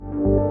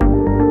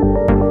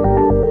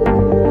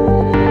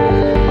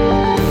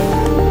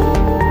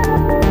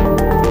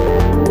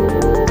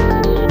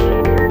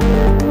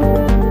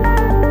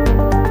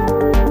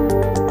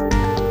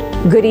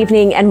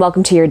evening and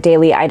welcome to your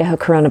daily Idaho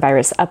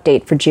coronavirus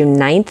update for June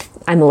 9th.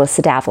 I'm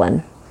Melissa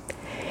Davlin.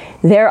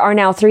 There are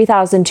now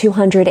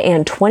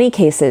 3,220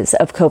 cases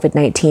of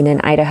COVID-19 in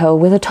Idaho,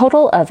 with a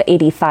total of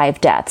 85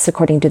 deaths,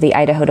 according to the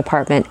Idaho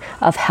Department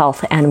of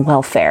Health and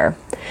Welfare.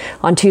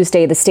 On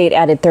Tuesday, the state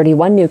added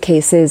 31 new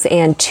cases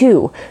and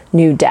 2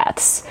 new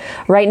deaths.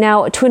 Right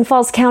now, Twin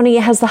Falls County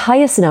has the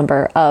highest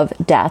number of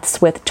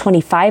deaths, with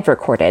 25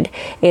 recorded.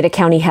 Ada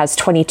County has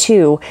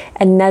 22,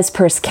 and Nez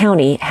Perce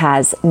County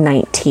has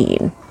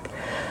 19.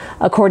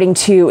 According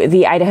to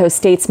the Idaho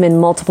Statesman,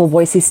 multiple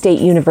Boise State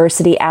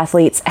University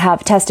athletes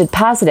have tested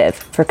positive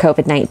for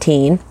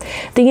COVID-19.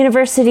 The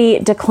university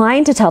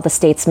declined to tell the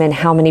Statesman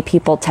how many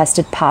people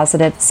tested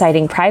positive,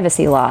 citing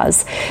privacy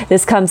laws.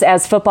 This comes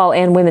as football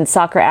and women's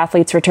soccer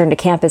athletes return to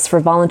campus for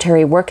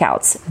voluntary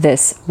workouts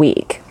this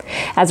week.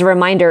 As a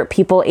reminder,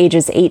 people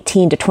ages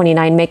 18 to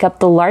 29 make up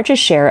the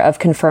largest share of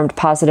confirmed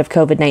positive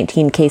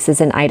COVID-19 cases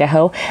in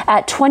Idaho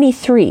at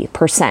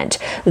 23%,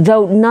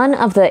 though none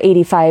of the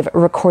 85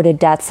 recorded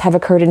deaths have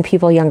occurred in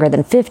people younger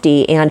than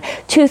 50, and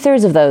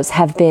 2/3 of those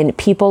have been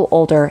people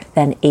older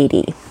than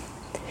 80.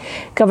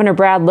 Governor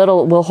Brad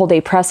Little will hold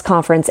a press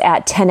conference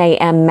at 10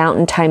 a.m.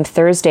 Mountain Time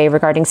Thursday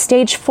regarding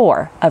Stage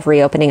 4 of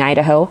reopening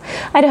Idaho.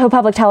 Idaho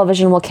Public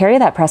Television will carry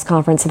that press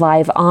conference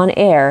live on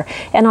air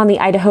and on the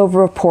Idaho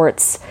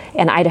Reports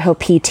and Idaho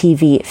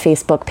PTV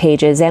Facebook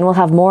pages, and we'll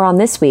have more on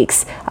this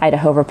week's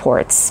Idaho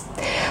Reports.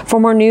 For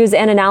more news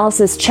and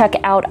analysis, check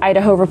out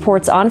Idaho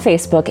Reports on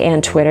Facebook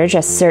and Twitter.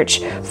 Just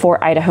search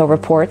for Idaho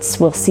Reports.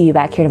 We'll see you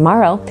back here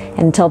tomorrow.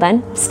 And until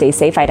then, stay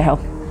safe, Idaho.